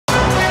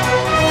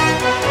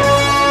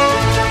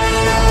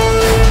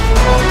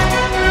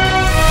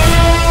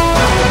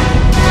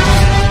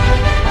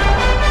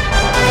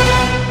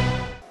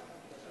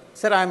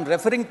Sir, I am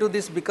referring to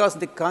this because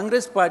the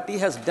Congress party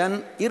has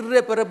done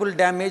irreparable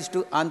damage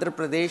to Andhra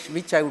Pradesh,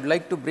 which I would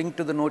like to bring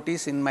to the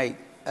notice in my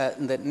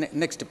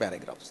next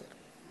paragraph, sir.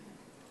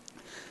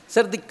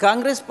 Sir, the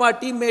Congress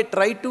party may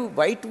try to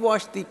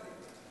whitewash the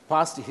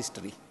past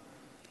history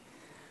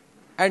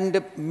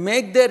and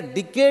make their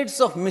decades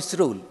of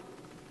misrule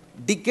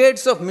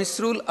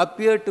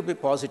appear to be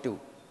positive.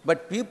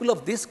 But people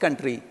of this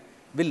country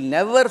will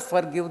never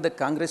forgive the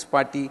Congress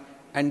party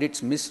and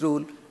its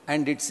misrule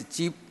and its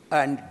cheap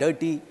and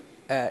dirty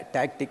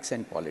tactics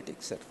and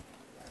politics, sir,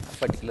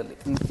 particularly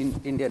in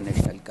Indian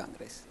National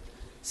Congress.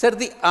 Sir,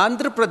 the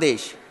Andhra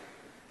Pradesh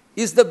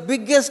is the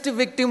biggest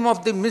victim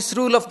of the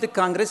misrule of the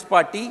Congress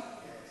party.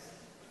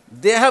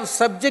 They have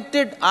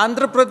subjected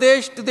Andhra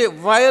Pradesh to the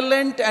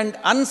violent and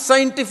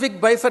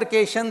unscientific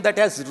bifurcation that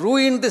has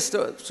ruined the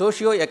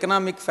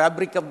socio-economic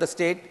fabric of the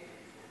state,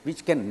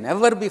 which can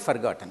never be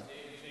forgotten,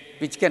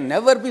 which can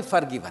never be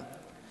forgiven.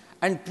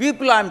 And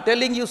people, I am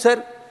telling you,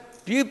 sir,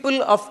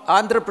 people of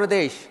Andhra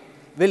Pradesh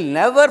will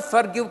never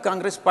forgive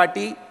Congress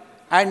party,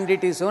 and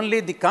it is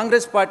only the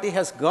Congress party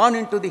has gone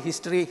into the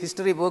history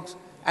books,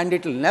 and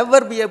it will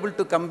never be able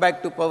to come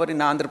back to power in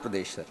Andhra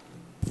Pradesh, sir.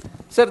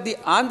 Sir, the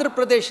Andhra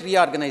Pradesh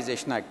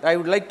Reorganization Act, I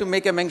would like to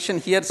make a mention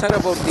here, sir,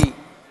 about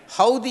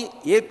how the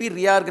AP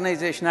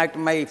Reorganization Act,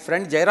 my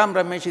friend Jairam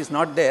Ramesh is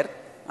not there,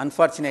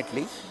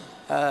 unfortunately,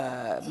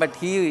 but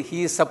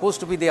he is supposed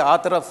to be the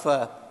author of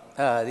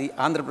the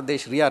Andhra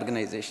Pradesh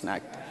Reorganization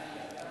Act.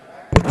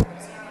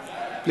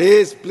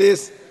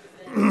 Please.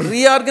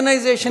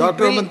 Reorganization Dr.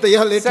 bill,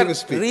 Mantaya, let sir, him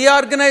speak.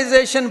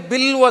 Reorganization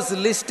bill was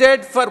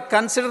listed for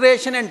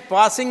consideration and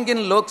passing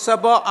in Lok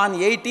Sabha on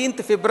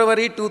 18th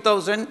February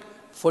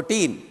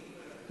 2014.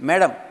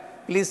 Madam,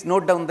 please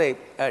note down the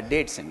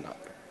dates and all.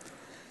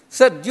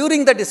 Sir,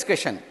 during the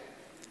discussion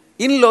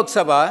in Lok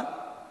Sabha,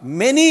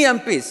 many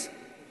MPs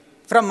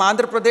from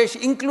Andhra Pradesh,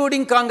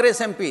 including Congress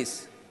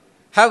MPs,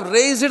 have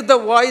raised the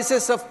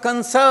voices of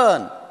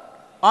concern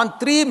on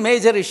three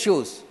major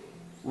issues.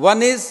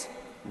 One is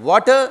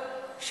water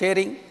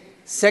sharing,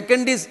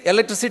 second is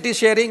electricity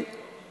sharing,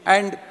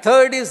 and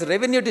third is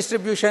revenue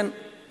distribution,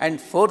 and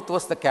fourth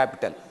was the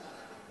capital.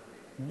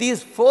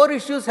 These four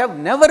issues have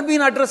never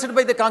been addressed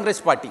by the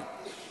Congress party,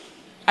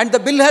 and the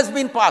bill has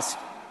been passed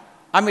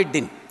amid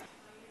din.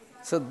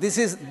 So this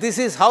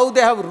is how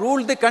they have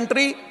ruled the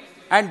country,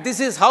 and this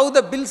is how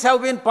the bills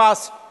have been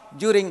passed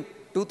during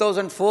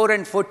 2004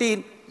 and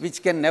 14,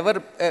 which can never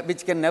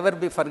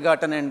be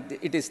forgotten, and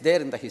it is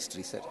there in the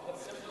history, sir.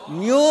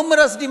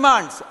 Numerous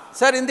demands,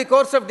 sir, in the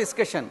course of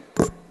discussion,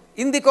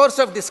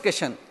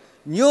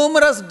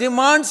 numerous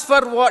demands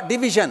for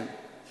division.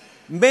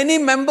 Many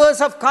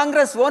members of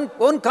Congress,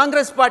 own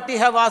Congress party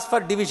have asked for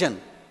division,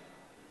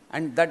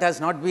 and that has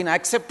not been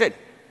accepted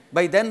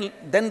by then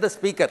the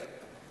speaker.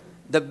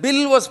 The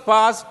bill was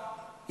passed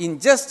in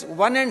just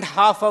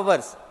 1.5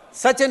 hours.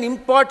 Such an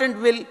important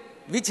bill,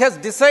 which has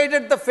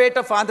decided the fate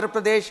of Andhra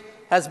Pradesh,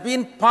 has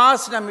been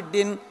passed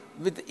within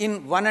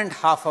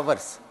 1.5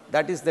 hours.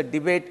 That is the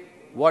debate,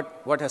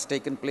 what has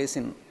taken place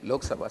in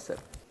Lok Sabha, sir.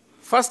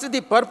 First, for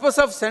the purpose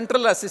of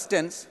central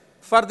assistance,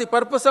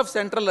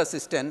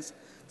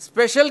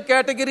 special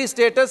category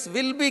status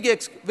will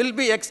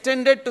be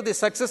extended to the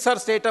successor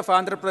state of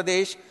Andhra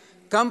Pradesh,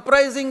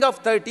 comprising of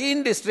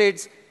 13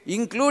 districts,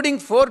 including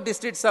 4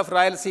 districts of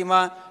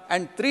Rayalaseema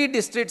and 3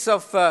 districts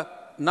of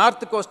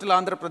North Coastal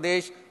Andhra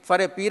Pradesh, for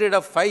a period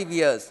of 5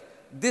 years.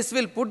 This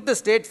will put the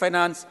state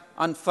finance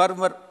on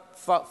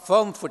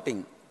firm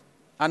footing.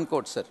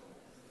 Unquote, sir.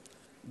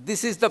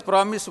 This is the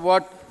promise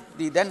what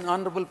the then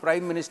Honorable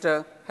Prime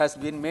Minister has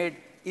been made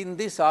in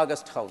this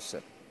August House,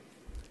 sir.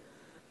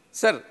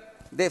 Sir,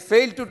 they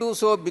failed to do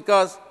so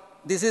because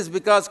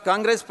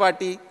Congress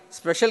party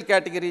special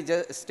category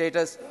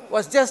status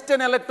was just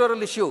an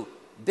electoral issue.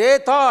 They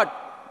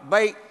thought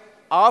by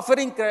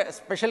offering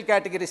special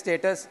category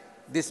status,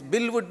 this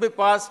bill would be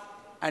passed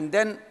and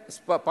then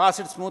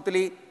passed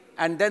smoothly,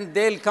 and then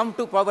they'll come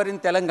to power in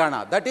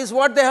Telangana. That is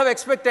what they have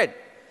expected.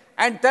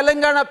 And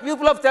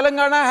people of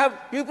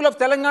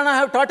Telangana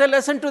have taught a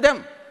lesson to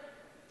them.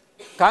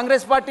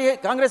 Congress party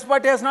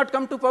has not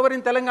come to power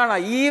in Telangana,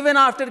 even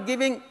after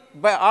bifurcating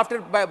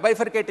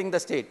the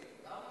state.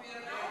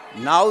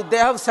 Now they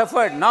have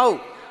suffered.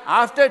 Now,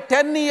 after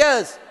 10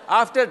 years,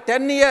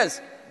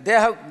 they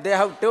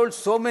have told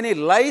so many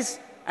lies,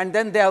 and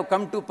then they have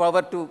come to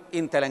power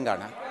in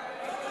Telangana.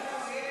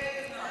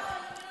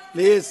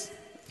 Please.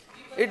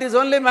 It is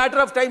only a matter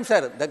of time,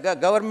 sir. The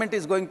government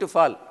is going to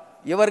fall.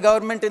 Your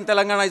government in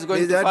Telangana is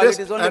going to fall. It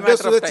is only a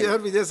matter of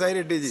time. Vijay Sai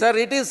Reddy. Sir,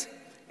 it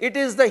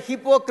is the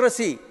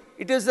hypocrisy.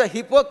 It is the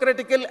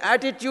hypocritical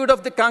attitude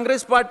of the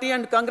Congress party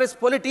and Congress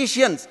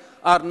politicians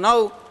are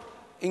now,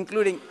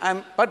 including, I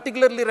am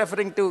particularly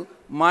referring to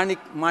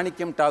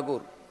Manikyam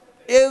Tagore.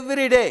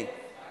 Every day,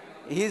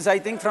 he is, I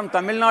think, from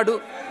Tamil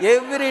Nadu.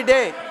 Every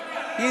day,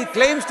 he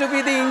claims to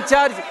be the in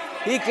charge.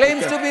 He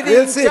claims to be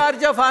the in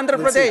charge of Andhra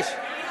Pradesh.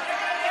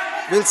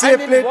 We'll see.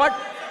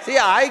 See,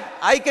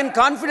 I can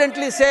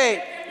confidently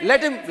say,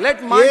 let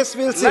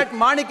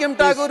Manikyam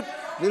Tagore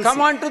come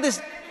on to this.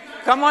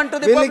 come on to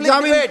the We'll public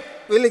examine. debate.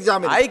 We'll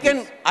examine.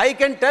 I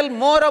can tell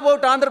more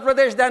about Andhra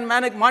Pradesh than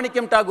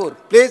Manikyam Tagore.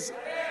 Please.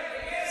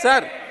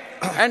 Sir,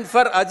 and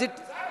for Ajit,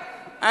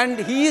 and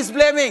he is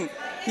blaming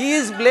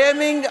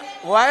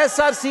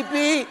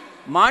YSRCP,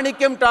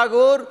 Manikyam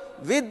Tagore,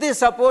 with the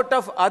support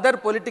of other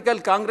political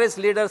Congress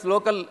leaders,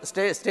 local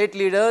state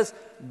leaders,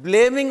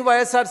 blaming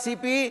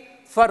YSRCP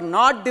for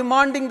not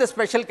demanding the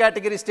special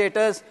category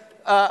status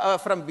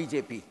from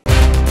BJP.